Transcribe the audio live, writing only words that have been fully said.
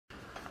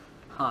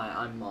Hi,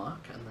 I'm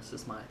Mark, and this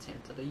is my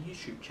attempt at a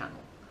YouTube channel.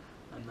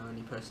 I'm the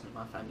only person in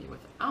my family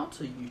without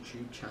a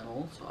YouTube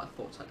channel, so I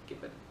thought I'd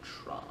give it a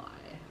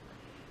try.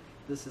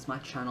 This is my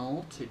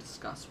channel to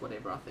discuss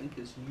whatever I think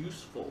is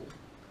useful.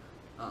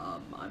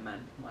 I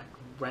might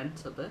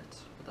rant a bit,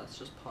 but that's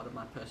just part of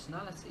my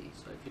personality,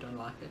 so if you don't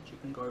like it, you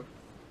can go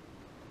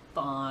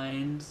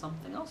find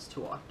something else to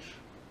watch.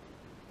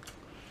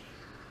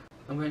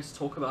 I'm going to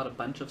talk about a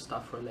bunch of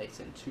stuff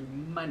relating to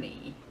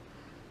money.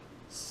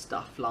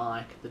 Stuff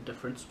like the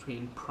difference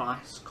between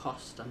price,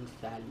 cost and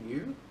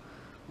value,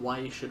 why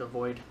you should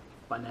avoid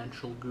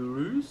financial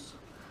gurus,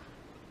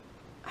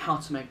 how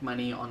to make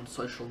money on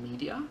social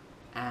media,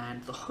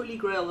 and the holy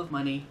grail of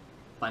money,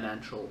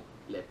 financial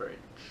leverage.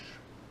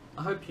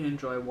 I hope you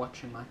enjoy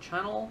watching my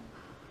channel.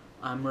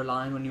 I'm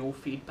relying on your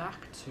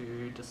feedback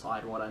to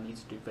decide what I need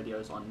to do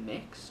videos on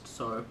next,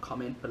 so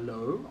comment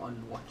below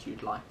on what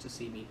you'd like to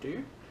see me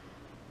do,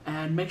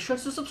 and make sure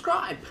to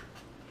subscribe.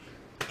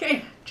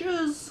 Okay,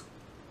 cheers!